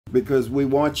because we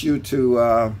want you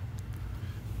to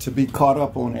be caught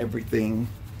up on everything.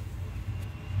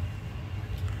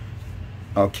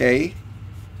 Okay?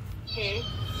 Okay.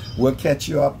 We'll catch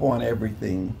you up on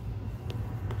everything.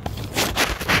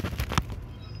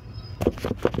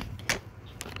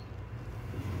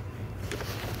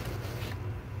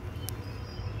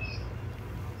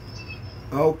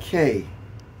 Okay.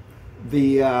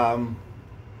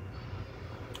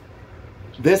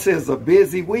 This is a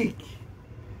busy week.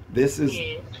 This is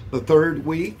the third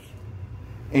week,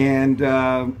 and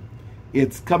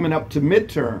it's coming up to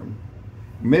midterm.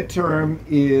 Midterm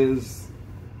is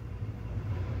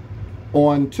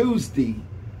on Tuesday,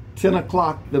 10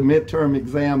 o'clock. The midterm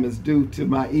exam is due to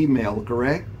my email,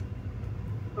 correct?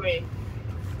 Correct.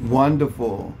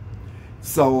 Wonderful.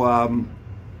 So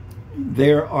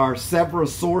there are several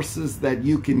sources that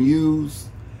you can use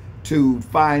to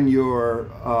find your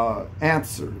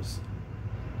answers.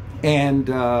 And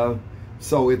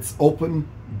so it's open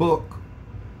book,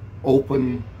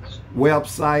 open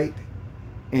website,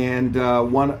 and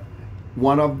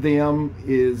one of them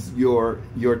is your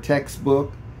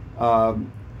textbook.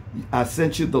 I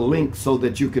sent you the link so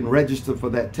that you can register for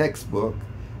that textbook,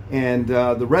 and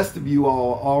the rest of you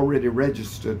all already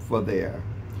registered for there.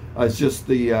 It's just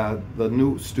the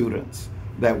new students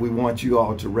that we want you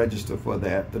all to register for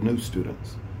that, the new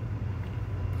students.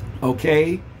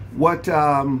 Okay, what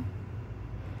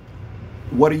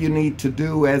do you need to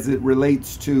do as it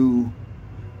relates to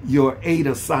your 8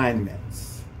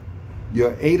 assignments?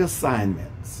 Your 8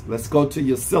 assignments. Let's go to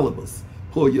your syllabus.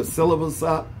 Pull your syllabus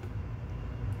up,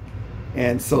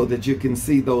 and so that you can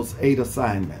see those 8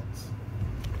 assignments.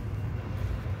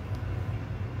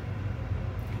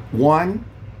 1,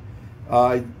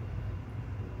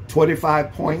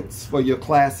 25 points for your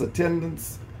class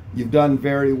attendance. You've done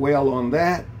very well on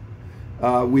that.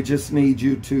 We just need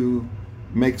you to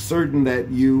make certain that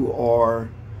you are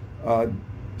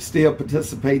still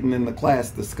participating in the class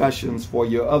discussions for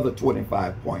your other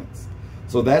 25 points.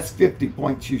 So that's 50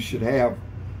 points you should have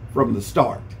from the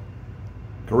start.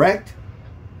 Correct?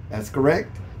 That's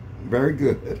correct? Very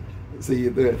good. See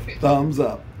the thumbs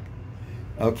up.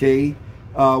 Okay.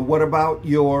 What about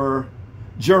your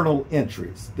journal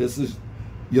entries? This is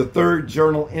your 3rd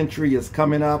journal entry is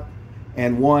coming up,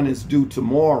 and 1 is due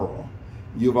tomorrow.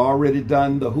 You've already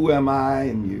done the Who Am I,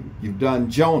 and you've done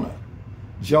Jonah.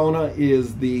 Jonah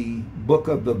is the book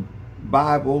of the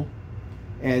Bible,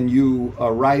 and you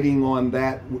are writing on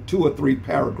that 2 or 3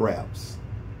 paragraphs.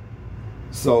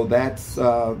 So that's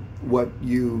what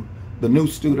the new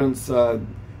students,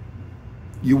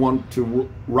 you want to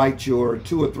write your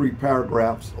 2 or 3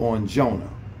 paragraphs on Jonah.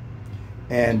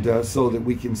 And so that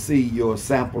we can see your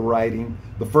sample writing.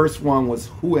 The first one was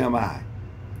Who Am I?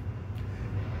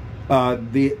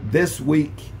 This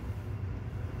week,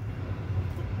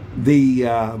 the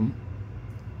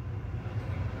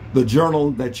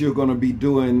journal that you're going to be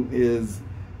doing is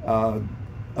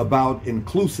about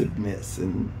inclusiveness,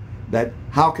 and that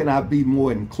how can I be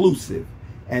more inclusive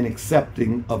and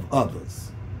accepting of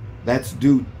others. That's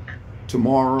due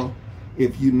tomorrow.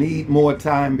 If you need more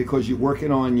time because you're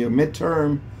working on your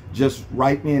midterm, just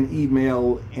write me an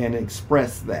email and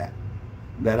express that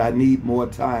I need more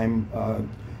time.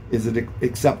 Is it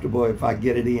acceptable if I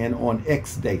get it in on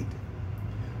X date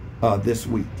this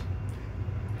week?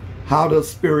 How does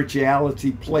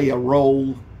spirituality play a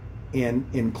role in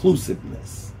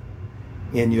inclusiveness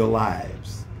in your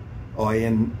lives, or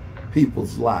in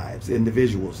people's lives,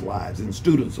 individuals' lives, and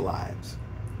students' lives?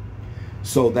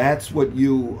 So that's what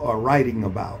you are writing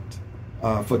about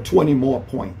for 20 more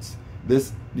points.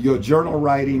 Your journal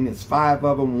writing is 5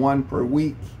 of them, 1 per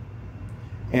week,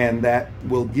 and that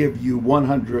will give you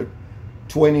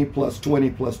 120 plus 20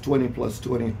 plus 20 plus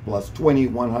 20 plus 20,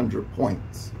 100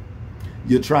 points.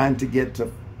 You're trying to get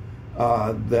to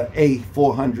the A,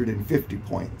 450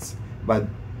 points,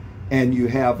 and you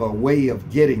have a way of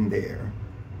getting there.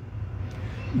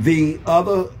 The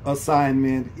other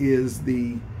assignment is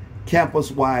the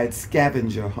campus-wide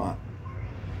scavenger hunt.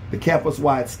 The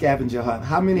campus-wide scavenger hunt.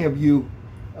 How many of you,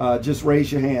 just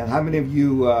raise your hand, how many of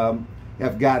you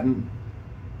have gotten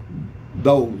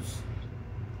those?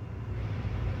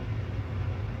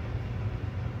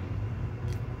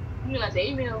 You got the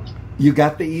email. You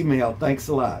got the email. Thanks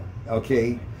a lot.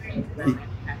 Okay.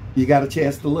 You got a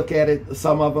chance to look at it,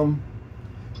 some of them?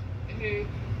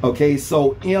 Okay,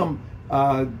 so M,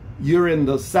 you're in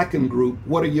the second group.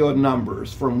 What are your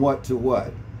numbers from what to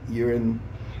what? You're in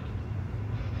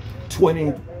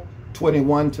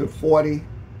 21 to 40.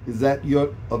 Is that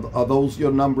are those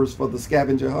your numbers for the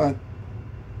scavenger hunt?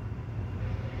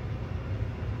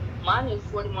 Mine is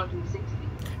 41 to 60.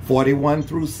 41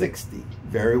 through 60.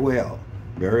 Very well.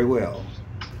 Very well.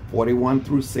 41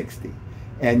 through 60.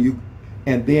 And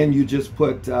then you just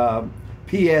put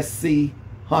PSC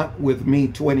Hunt with Me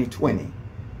 2020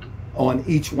 on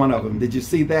each one of them. Did you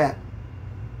see that?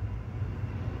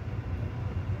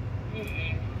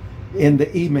 In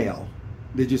the email.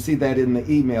 Did you see that in the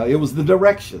email? It was the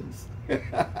directions.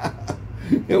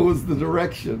 It was the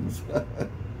directions.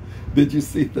 Did you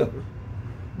see the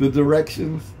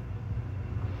directions?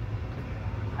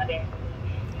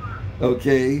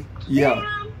 Okay. Yeah.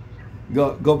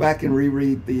 Go back and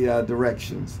reread the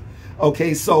directions.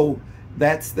 Okay, so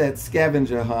that's that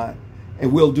scavenger hunt,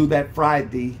 and we'll do that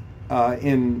Friday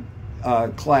in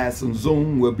class on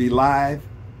Zoom. We'll be live,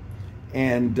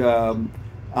 and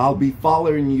I'll be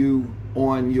following you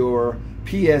on your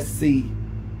PSC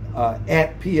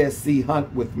at PSC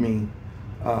Hunt with Me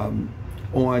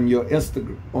on your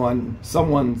on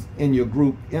someone's in your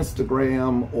group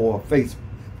Instagram or Facebook,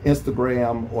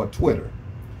 Instagram or Twitter.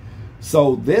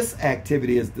 So this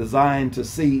activity is designed to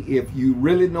see if you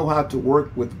really know how to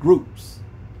work with groups,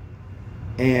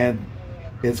 and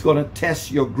it's going to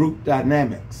test your group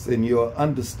dynamics and your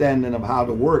understanding of how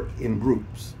to work in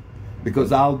groups,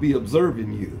 because I'll be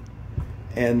observing you,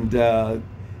 and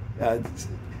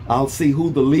I'll see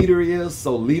who the leader is.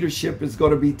 So leadership is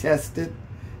going to be tested,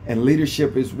 and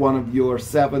leadership is one of your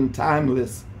 7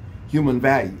 timeless human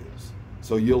values.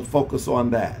 So you'll focus on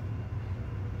that.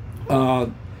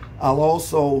 I'll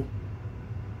also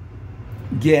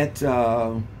get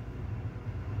an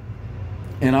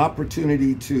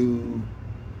opportunity to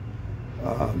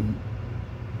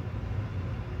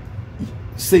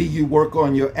see you work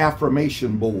on your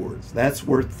affirmation boards. That's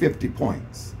worth 50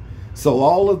 points. So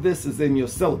all of this is in your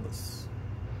syllabus.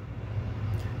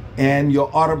 And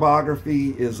your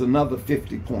autobiography is another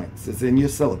 50 points. It's in your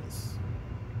syllabus.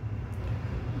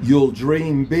 You'll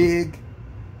dream big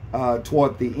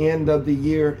toward the end of the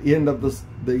year, end of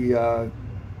the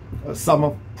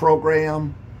summer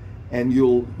program, and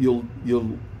you'll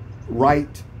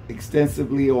write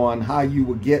extensively on how you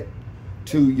will get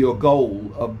to your goal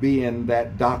of being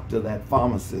that doctor, that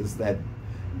pharmacist, that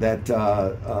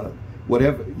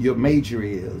whatever your major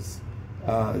is.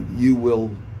 You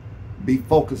will be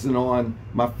focusing on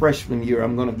my freshman year.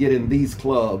 I'm going to get in these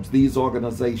clubs, these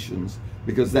organizations,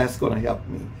 because that's going to help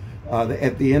me.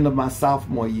 At the end of my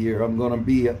sophomore year, I'm going to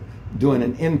be doing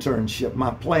an internship.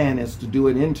 My plan is to do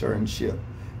an internship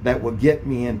that will get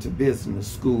me into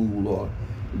business school or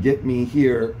get me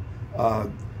here.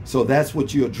 So that's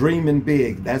what you're dreaming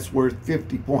big. That's worth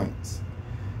 50 points.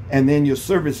 And then your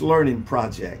service learning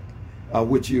project,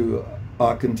 which you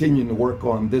are continuing to work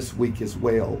on this week as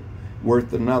well,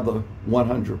 worth another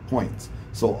 100 points.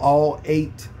 So all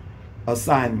 8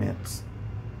 assignments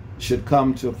should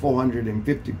come to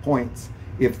 450 points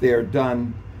if they're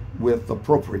done with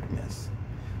appropriateness.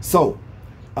 So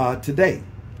today,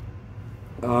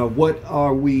 what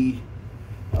are we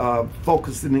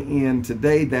focusing in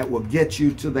today that will get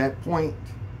you to that point?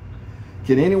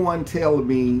 Can anyone tell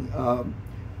me,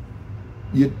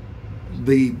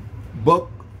 the book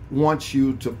wants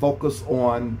you to focus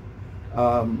on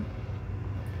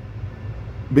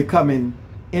becoming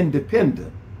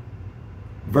independent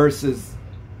versus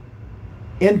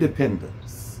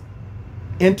independence,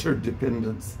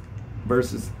 interdependence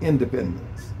versus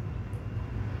independence.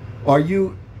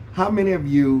 How many of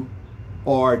you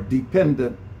are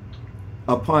dependent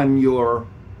upon your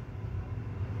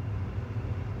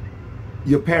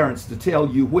parents to tell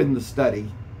you when to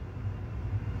study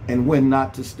and when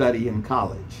not to study in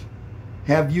college?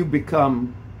 Have you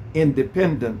become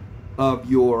independent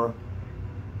of your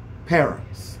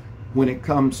parents when it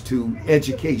comes to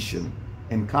education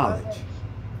in college?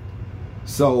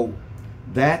 So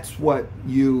that's what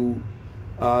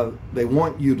they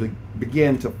want you to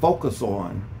begin to focus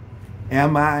on.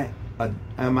 Am I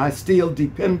still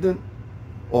dependent,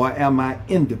 or am I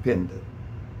independent?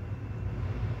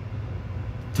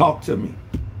 Talk to me.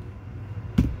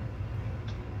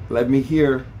 Let me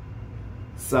hear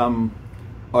some.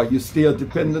 Are you still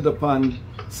dependent upon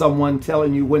someone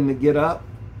telling you when to get up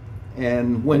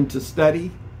and when to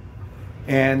study?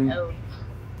 And No.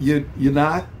 you're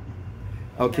not?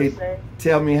 Okay, No, sir.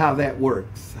 tell me how that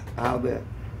works. How do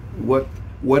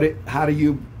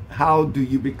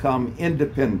you become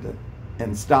independent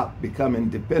and stop becoming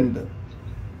dependent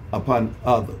upon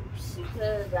others?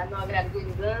 Because I know I got to get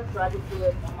it done, so I just do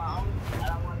it on my own. I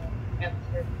don't want to have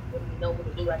to know what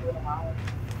to do. I do it on my own.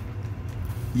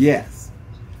 Yes.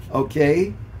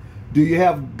 Okay. Do you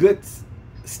have good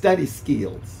study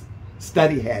skills,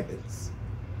 study habits?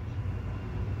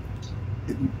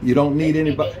 You don't need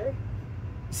anybody.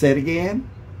 Say it again.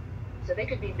 So they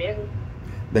could be better.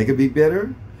 They could be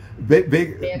better,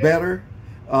 better.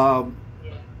 Yeah.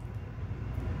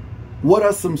 What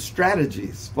are some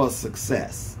strategies for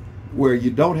success where you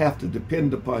don't have to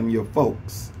depend upon your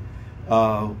folks?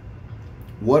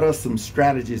 What are some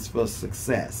strategies for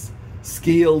success?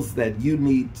 Skills that you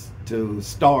need to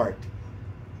start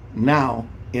now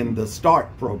in the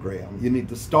START program. You need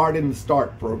to start in the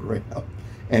START program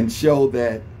and show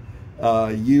that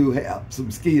you have some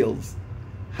skills.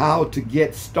 How to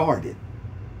get started.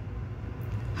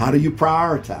 How do you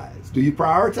prioritize? Do you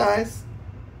prioritize?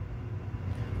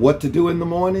 What to do in the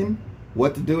morning?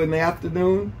 What to do in the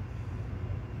afternoon?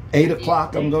 8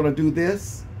 o'clock, I'm going to do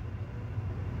this.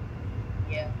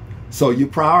 Yeah. So you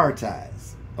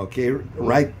prioritize. Okay,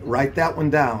 write that one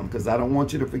down because I don't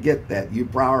want you to forget that. You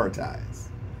prioritize.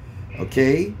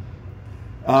 Okay?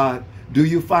 Do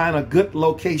you find a good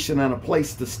location and a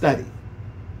place to study?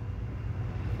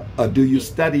 Or do you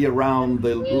study around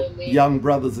the young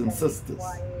brothers and sisters?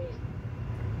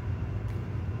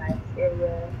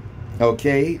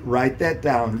 Okay, write that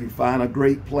down. You find a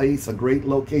great place, a great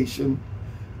location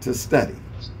to study.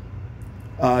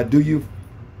 Do you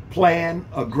plan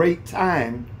a great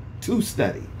time to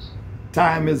study?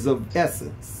 Time is of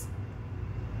essence.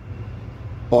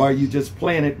 Or you just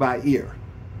plan it by ear?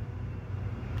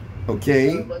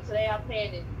 Okay. But today I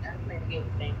plan to get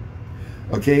everything.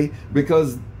 Okay,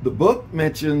 because the book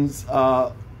mentions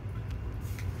on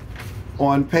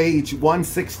page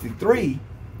 163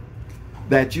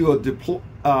 that you are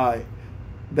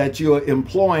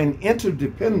employing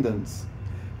interdependence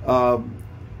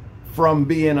from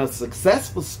being a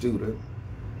successful student.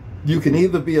 You can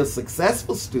either be a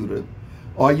successful student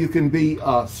or you can be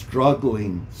a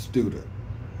struggling student.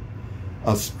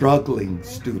 A struggling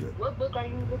student. What book are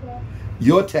you looking at?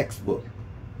 Your textbook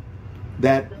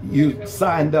that you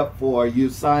signed up for. You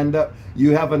signed up.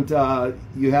 You haven't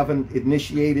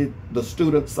initiated the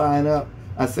student sign up.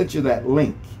 I sent you that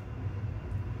link.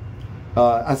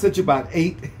 I sent you about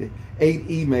eight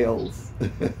emails.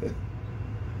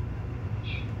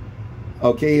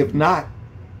 Okay, if not,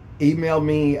 email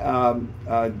me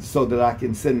so that I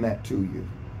can send that to you.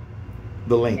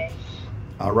 The link. Okay.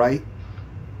 All right.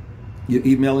 You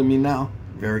emailing me now?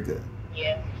 Very good.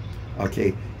 Yeah.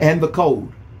 Okay, and the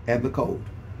code. And the code.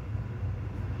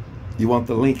 You want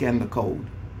the link and the code.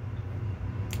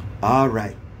 All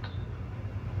right.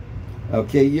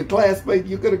 Okay, your classmate,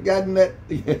 you could have gotten that.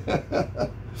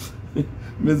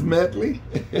 Ms. Medley,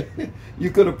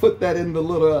 you could have put that in the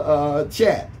little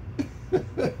chat.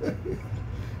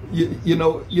 you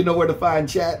know where to find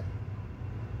chat?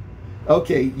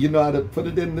 Okay, you know how to put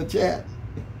it in the chat?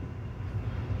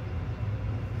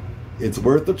 It's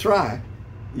worth a try.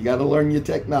 You got to learn your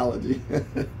technology.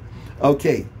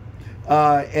 Okay,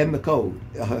 and the code.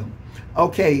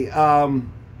 Okay,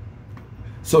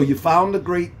 so you found a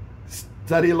great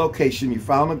study location. You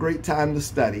found a great time to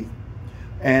study.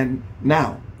 And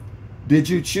now, did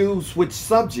you choose which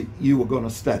subject you were going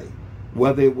to study?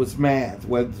 Whether it was math,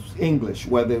 whether it was English,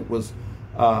 whether it was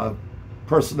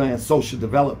personal and social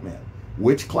development.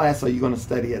 Which class are you going to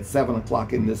study at 7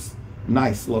 o'clock in this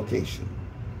nice location?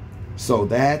 So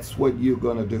that's what you're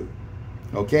going to do.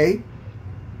 Okay?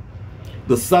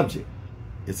 The subject.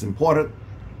 It's important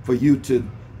for you to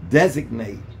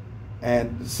designate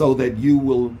and so that you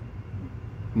will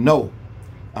know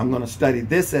I'm going to study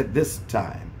this at this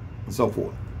time and so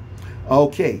forth.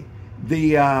 Okay.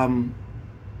 The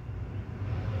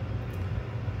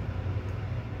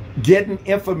getting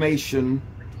information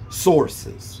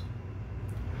sources.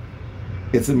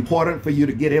 It's important for you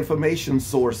to get information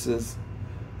sources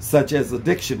such as a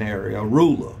dictionary, a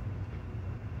ruler,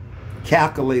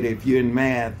 calculator if you're in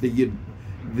math,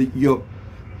 your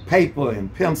paper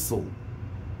and pencil.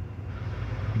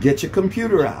 Get your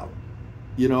computer out.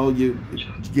 You know, you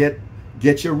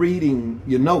get your reading,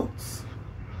 your notes.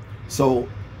 So,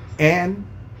 and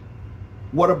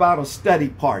what about a study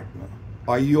partner?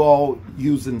 Are you all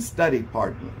using study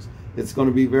partners? It's going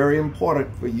to be very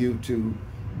important for you to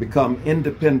become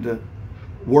independent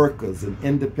workers and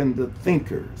independent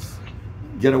thinkers.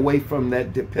 Get away from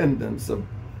that dependence of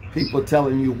people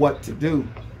telling you what to do.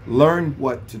 Learn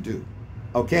what to do.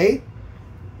 Okay?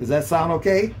 Does that sound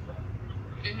okay?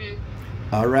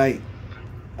 Mm-hmm. All right.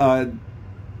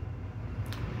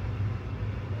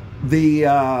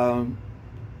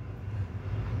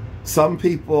 Some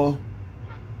people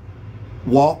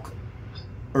walk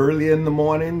early in the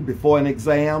morning before an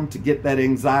exam to get that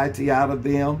anxiety out of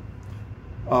them.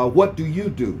 What do you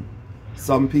do?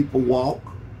 Some people walk,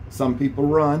 some people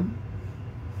run.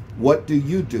 What do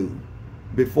you do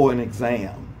before an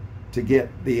exam to get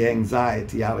the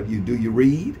anxiety out of you? Do you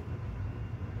read?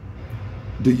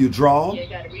 Do you draw? Yeah, you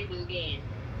got to read it again.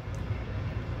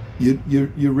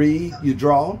 You read, you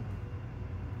draw?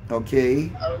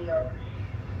 Okay. Oh, no.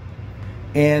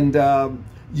 And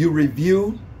you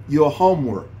review your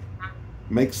homework.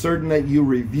 Make certain that you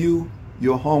review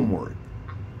your homework.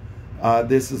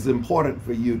 This is important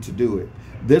for you to do it.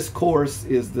 This course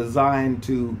is designed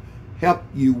to help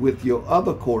you with your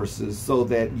other courses so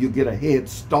that you get a head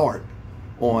start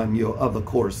on your other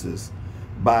courses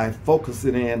by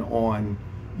focusing in on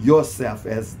yourself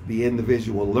as the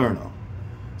individual learner,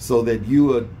 so that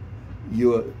you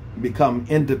become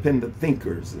independent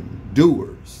thinkers and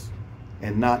doers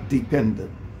and not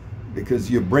dependent,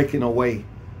 because you're breaking away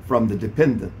from the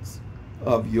dependence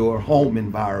of your home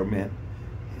environment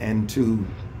and to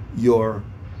your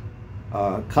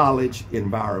college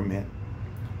environment,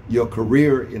 your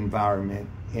career environment,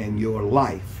 and your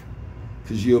life,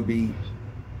 because you'll be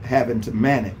having to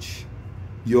manage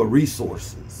your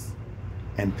resources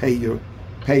and pay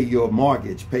your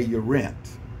mortgage, pay your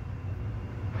rent.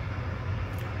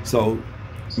 So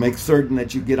make certain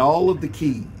that you get all of the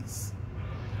keys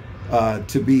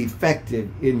to be effective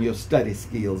in your study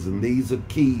skills, and these are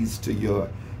keys to your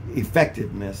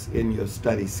effectiveness in your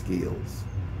study skills.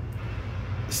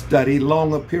 Study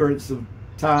longer periods of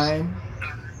time,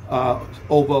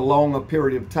 over a longer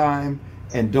period of time,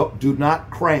 and do not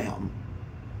cram.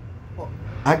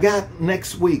 I got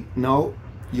next week. No,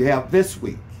 you have this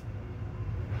week,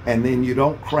 and then you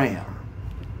don't cram.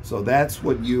 So that's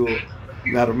what you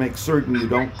got to make certain you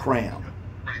don't cram.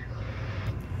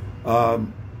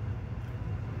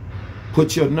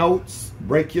 Put your notes,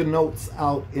 break your notes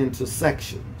out into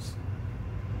sections.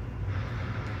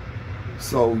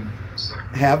 So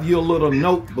have your little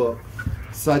notebook,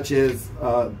 such as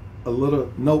a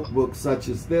little notebook such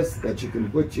as this, that you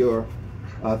can put your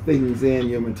things in,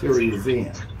 your materials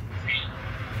in.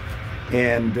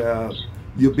 And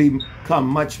you'll become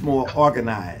much more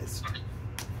organized,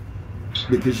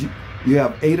 because you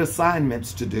have 8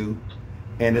 assignments to do,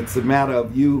 and it's a matter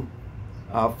of you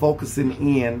focusing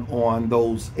in on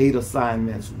those 8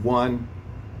 assignments one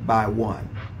by one,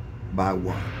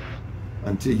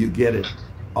 until you get it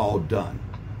all done.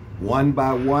 One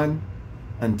by one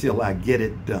until I get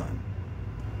it done.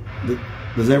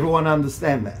 Does everyone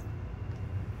understand that?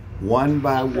 One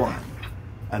by one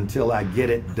until I get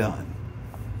it done.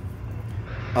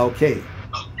 Okay.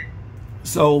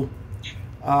 So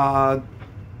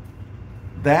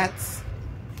that's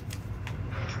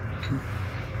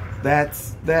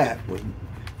that.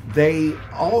 They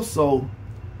also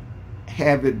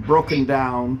have it broken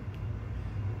down,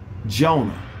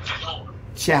 Jonah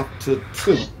chapter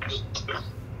 2.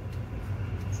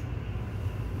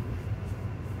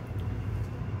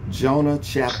 Jonah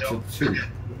chapter 2.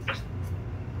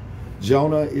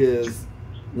 Jonah is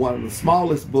one of the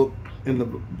smallest books in the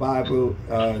Bible,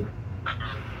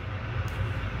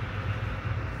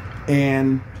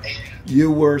 and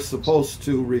you were supposed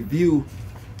to review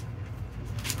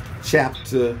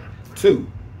chapter 2,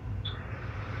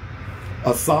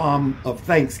 a psalm of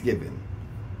thanksgiving.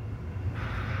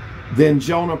 Then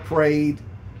Jonah prayed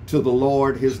to the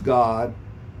Lord his God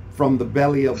from the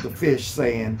belly of the fish,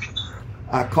 saying,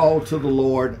 I called to the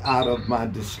Lord out of my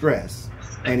distress,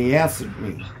 and he answered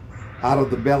me. Out of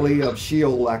the belly of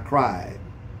Sheol I cried,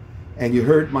 and you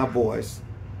heard my voice.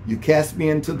 You cast me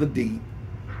into the deep,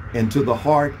 into the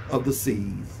heart of the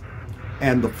seas,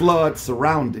 and the flood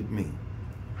surrounded me.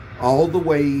 All the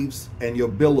waves and your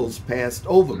billows passed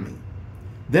over me.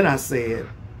 Then I said,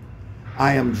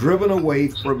 I am driven away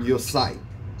from your sight.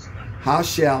 How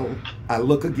shall I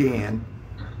look again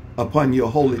upon your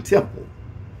holy temple?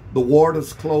 The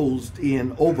waters closed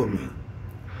in over me.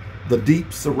 The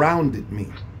deep surrounded me.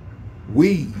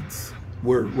 Weeds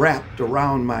were wrapped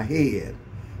around my head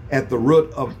at the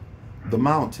root of the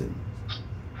mountain.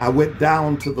 I went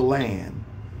down to the land,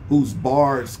 whose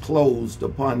bars closed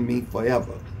upon me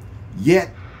forever.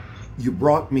 Yet you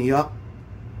brought me up,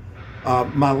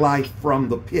 my life from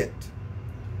the pit.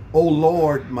 O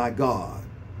Lord, my God,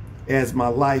 as my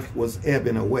life was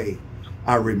ebbing away,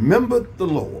 I remembered the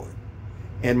Lord,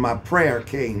 and my prayer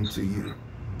came to you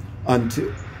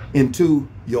into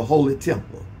your holy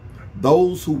temple.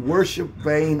 Those who worship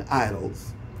vain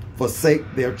idols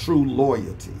forsake their true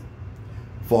loyalty.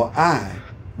 For I,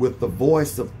 with the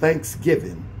voice of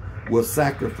thanksgiving, will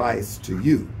sacrifice to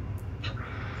you.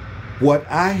 What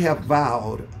I have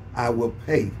vowed, I will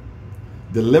pay.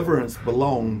 Deliverance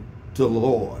belongs to the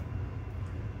Lord.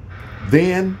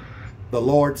 Then the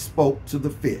Lord spoke to the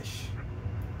fish,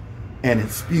 and it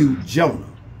spewed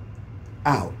Jonah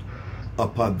out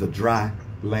upon the dry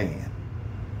land.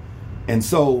 And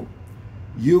so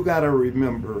you got to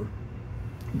remember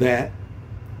that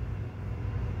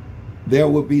there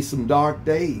will be some dark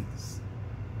days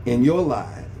in your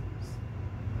lives,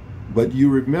 but you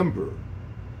remember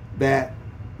that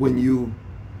when you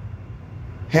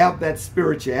have that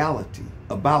spirituality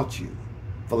about you,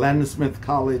 Philander Smith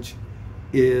College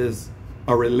is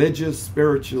a religious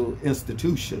spiritual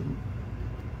institution,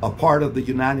 a part of the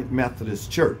United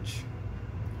Methodist Church.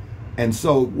 And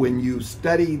so when you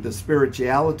study the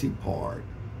spirituality part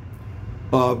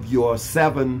of your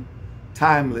 7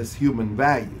 timeless human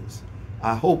values,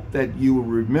 I hope that you will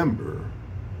remember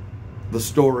the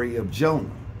story of Jonah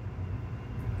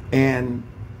and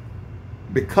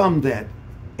become that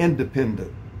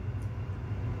independent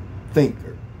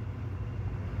thinker.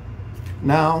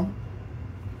 Now,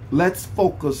 let's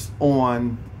focus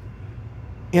on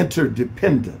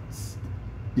interdependence.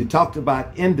 You talked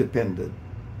about independent.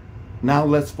 Now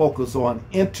let's focus on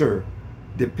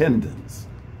interdependence.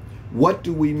 What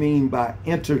do we mean by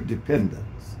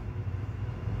interdependence?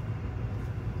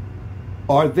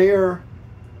 Are there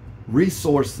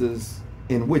resources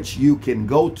in which you can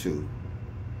go to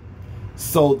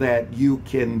so that you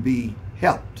can be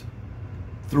helped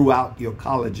throughout your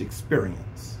college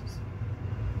experience?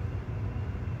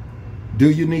 Do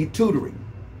you need tutoring?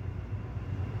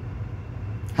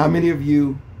 How many of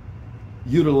you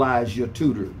utilize your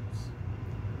tutors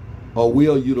or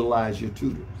will utilize your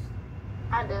tutors?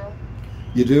 I do.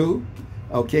 You do?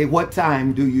 Okay, what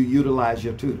time do you utilize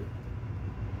your tutor?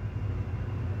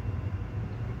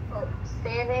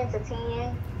 7 to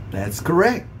 10. That's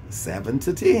correct, 7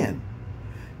 to 10.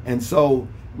 And so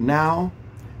now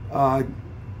I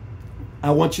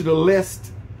want you to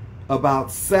list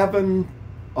about 7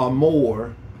 or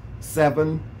more,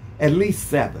 at least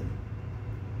 7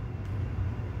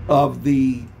 of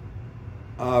the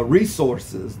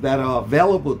resources that are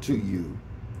available to you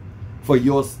for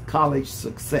your college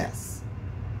success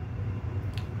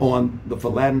on the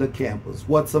Philander campus.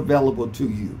 What's available to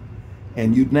you?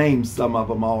 And you named some of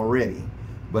them already,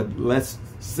 but let's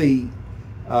see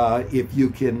if you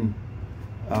can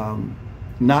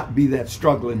not be that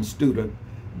struggling student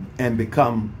and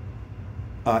become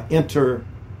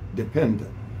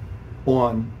interdependent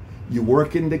on you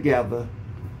working together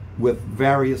with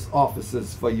various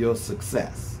offices for your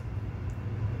success.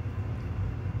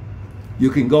 You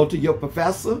can go to your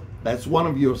professor. That's one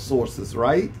of your sources,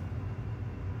 right?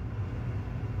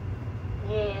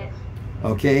 Yes.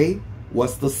 Okay.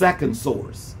 What's the second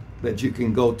source that you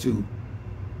can go to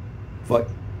for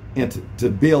to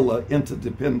build an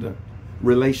interdependent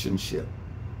relationship?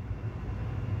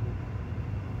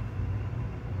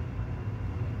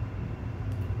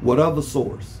 What other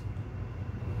source?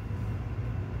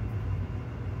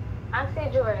 I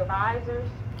said your advisors.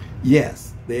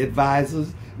 Yes, the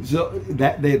advisors. So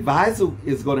that the advisor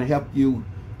is going to help you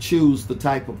choose the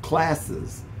type of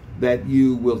classes that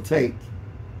you will take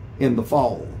in the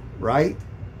fall, right?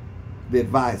 The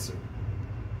advisor.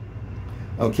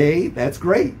 Okay, that's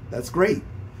great. That's great.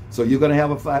 So you're going to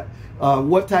have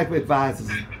what type of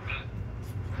advisors?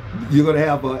 You're going to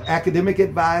have an academic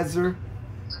advisor.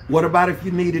 What about if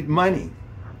you needed money,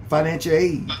 financial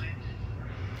aid?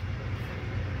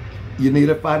 You need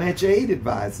a financial aid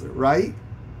advisor, right?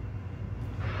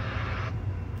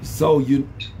 So you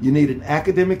need an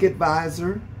academic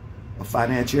advisor, a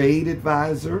financial aid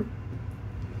advisor.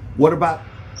 What about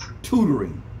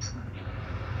tutoring?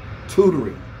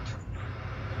 Tutoring.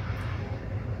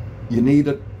 You need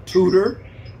a tutor.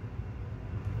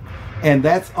 And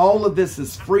that's all of this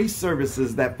is free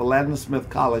services that Philander Smith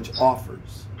College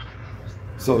offers.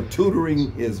 So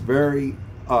tutoring is very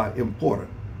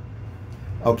important.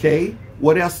 Okay,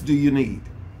 what else do you need?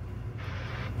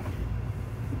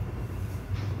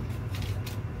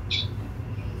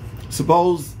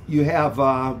 Suppose you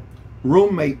have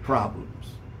roommate problems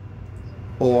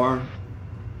or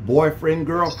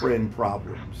boyfriend-girlfriend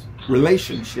problems,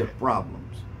 relationship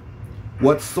problems.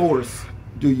 What source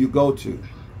do you go to?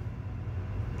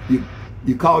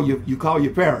 You call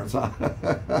your parents, huh?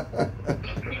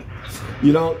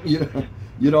 You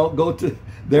don't go to.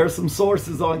 There are some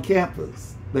sources on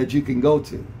campus that you can go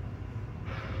to.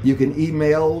 You can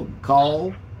email,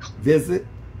 call, visit.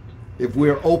 If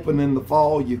we're open in the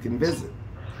fall, you can visit.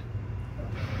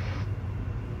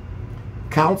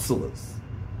 Counselors.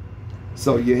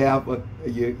 So you have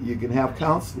you can have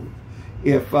counselors.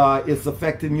 If it's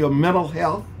affecting your mental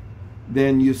health,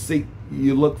 then you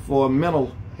look for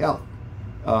mental health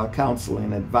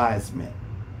counseling advisement.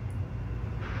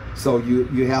 So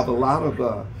you have a lot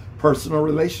of personal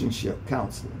relationship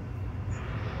counseling.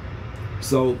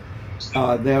 So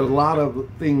there are a lot of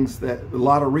things a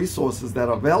lot of resources that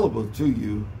are available to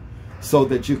you so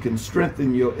that you can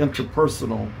strengthen your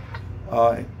interpersonal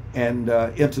and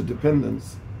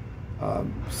interdependence,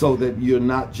 so that you're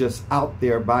not just out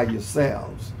there by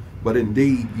yourselves, but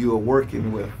indeed you are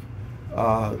working with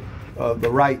the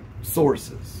right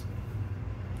sources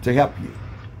to help you.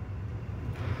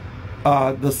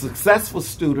 The successful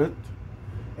student,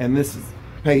 and this is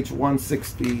page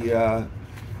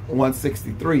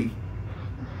 163,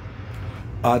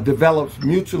 develops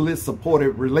mutually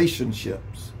supportive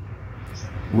relationships,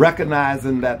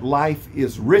 recognizing that life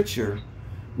is richer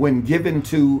when given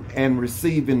to and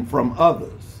receiving from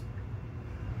others.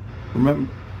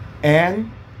 Remember,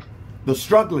 and the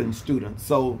struggling student.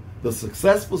 So the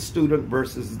successful student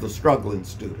versus the struggling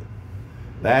student.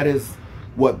 That is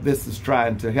what this is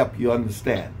trying to help you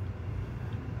understand.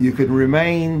 You can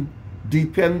remain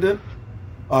dependent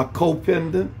or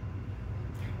codependent,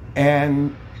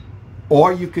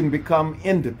 or you can become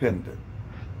independent.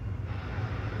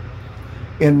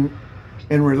 In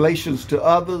relations to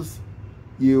others,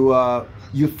 you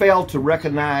fail to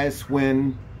recognize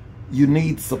when you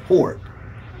need support,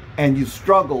 and you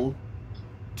struggle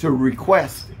to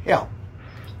request help.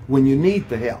 When you need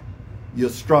the help, you're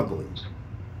struggling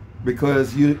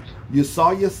because you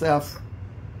saw yourself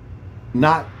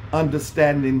not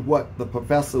understanding what the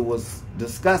professor was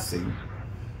discussing,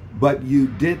 but you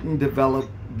didn't develop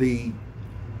the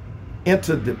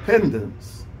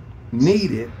interdependence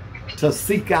needed to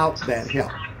seek out that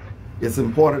help. It's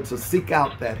important to seek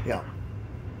out that help.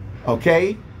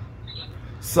 Okay?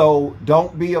 So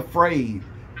don't be afraid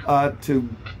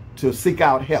to seek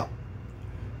out help.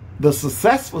 The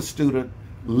successful student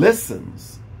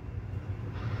listens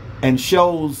and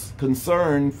shows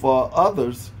concern for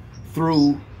others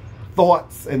through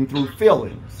thoughts and through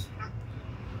feelings.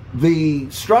 The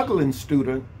struggling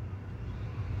student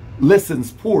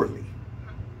listens poorly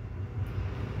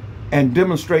and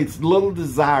demonstrates little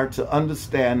desire to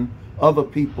understand other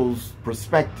people's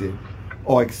perspective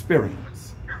or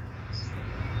experience.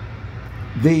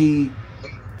 The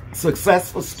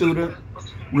successful student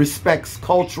respects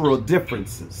cultural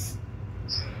differences,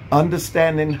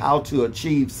 understanding how to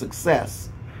achieve success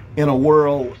in a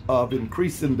world of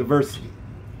increasing diversity.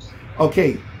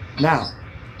 Okay, now,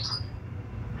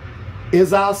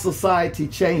 is our society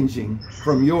changing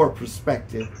from your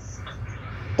perspective,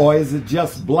 or is it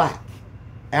just black,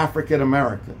 African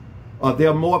American? Are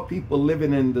there more people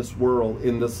living in this world,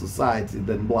 in this society,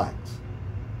 than blacks?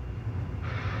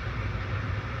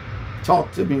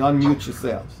 Talk to me, unmute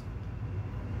yourselves.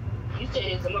 You said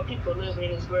there's more people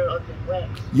living in this world other than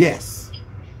blacks. Yes.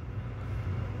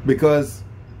 Because,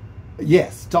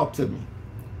 yes, talk to me.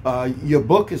 Your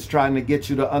book is trying to get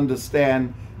you to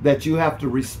understand that you have to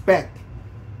respect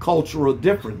cultural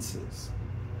differences.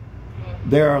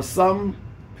 There are some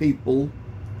people,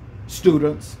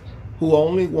 students, who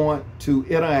only want to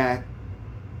interact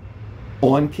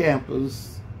on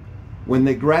campus. When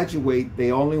they graduate,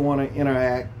 they only want to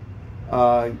interact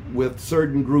with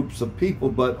certain groups of people,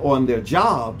 but on their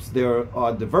jobs, there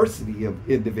are diversity of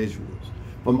individuals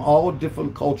from all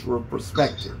different cultural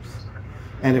perspectives.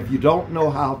 And if you don't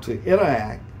know how to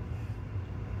interact,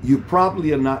 you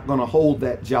probably are not going to hold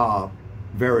that job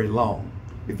very long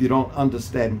if you don't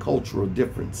understand cultural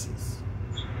differences.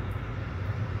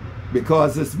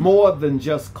 Because it's more than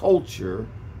just culture.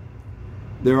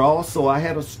 There also, I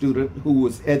had a student who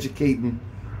was educating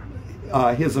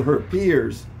his or her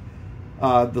peers.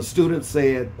 The student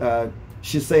said,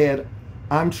 she said,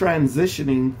 I'm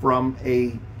transitioning from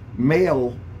a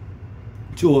male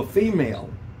to a female.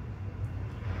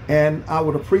 And I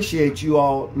would appreciate you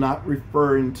all not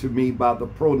referring to me by the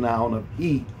pronoun of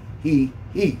he,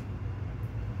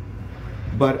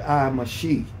 but I'm a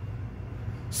she.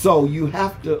 So you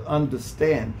have to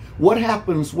understand what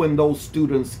happens when those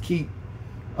students keep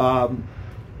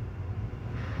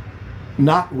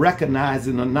not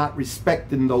recognizing or not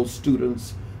respecting those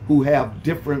students who have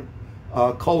different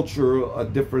culture or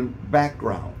different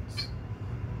backgrounds.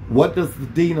 What does the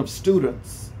Dean of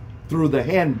Students, through the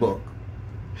handbook,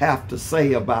 have to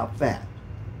say about that?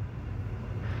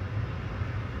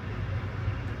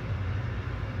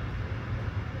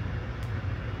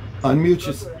 Unmute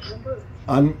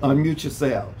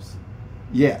yourselves.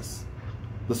 Yes,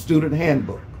 the student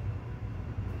handbook.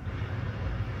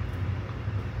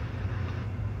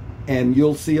 And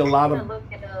you'll see a lot of... Look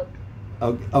it up.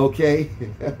 Okay.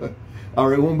 All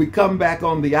right, when we come back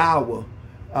on the hour,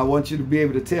 I want you to be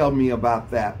able to tell me about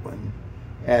that one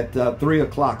at 3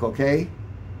 o'clock, okay?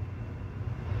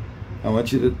 I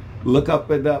want you to look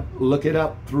it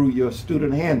up through your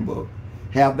student handbook.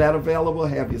 Have that available,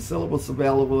 have your syllabus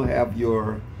available, have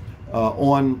your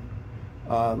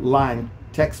online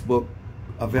textbook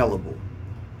available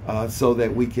so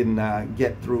that we can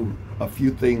get through a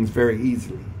few things very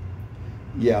easily.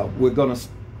 Yeah, we're going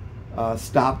to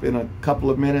stop in a couple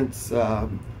of minutes, but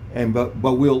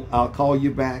I'll call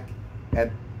you back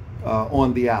at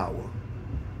on the hour,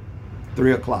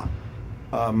 3 o'clock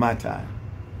my time.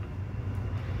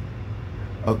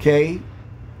 Okay,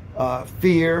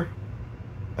 fear,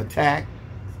 attack,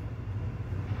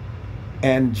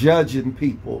 and judging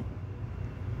people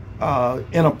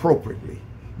inappropriately.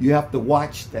 You have to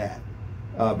watch that,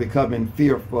 becoming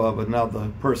fearful of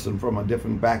another person from a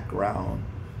different background,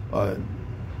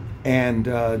 and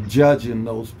judging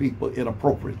those people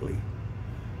inappropriately.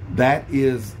 That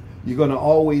is, you're going to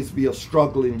always be a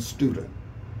struggling student.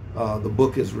 The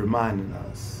book is reminding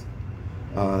us.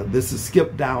 This is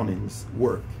Skip Downing's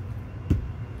work.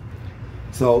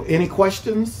 So, any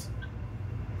questions?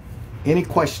 Any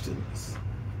questions?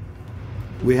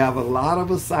 We have a lot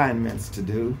of assignments to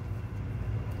do.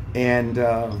 And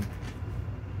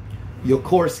your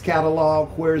course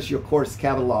catalog, where's your course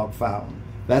catalog found?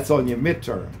 That's on your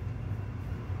midterm.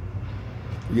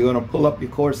 You're going to pull up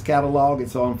your course catalog.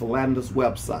 It's on Philander's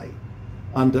website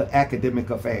under Academic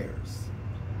Affairs.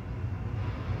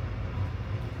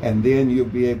 And then you'll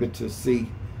be able to see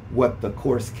what the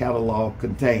course catalog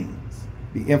contains,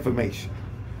 the information.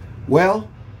 Well,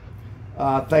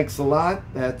 thanks a lot.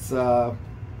 That's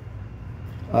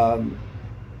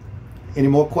any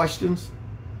more questions?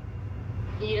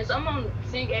 Yes, I'm on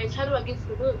Cengage. How do I get to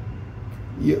the book?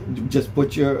 You just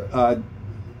put your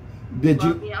did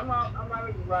you? Yeah, I'm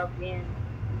already logged in,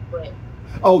 but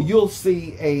oh, you'll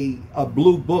see a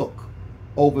blue book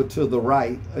over to the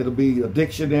right. It'll be a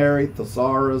dictionary,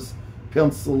 thesaurus,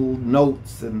 pencil,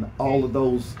 notes, and all of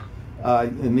those.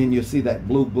 And then you'll see that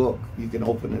blue book. You can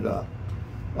open it up.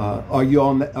 Are you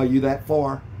on? Are you that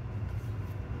far?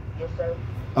 Yes, sir.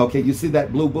 Okay, you see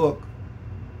that blue book?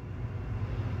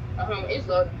 It's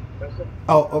loading.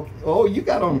 Oh, okay. Oh, you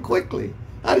got on quickly.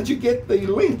 How did you get the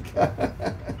link?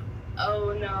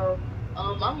 Oh no.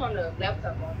 I'm on the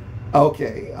laptop on.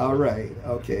 Okay. All right.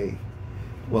 Okay.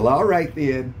 Well, all right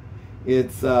then.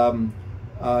 It's I'll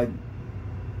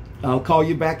call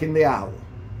you back in the hour.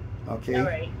 Okay. All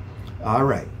right. All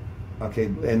right. Okay.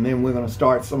 And then we're going to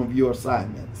start some of your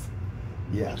assignments.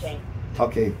 Yes. Okay.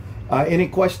 Okay. Any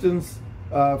questions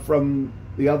from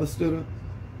the other students?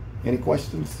 Any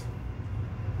questions?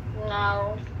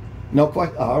 No. No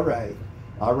question. All right.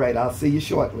 All right. I'll see you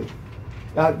shortly.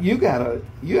 You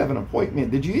have an appointment.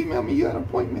 Did you email me you had an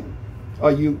appointment?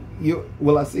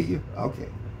 Will I see you? Okay.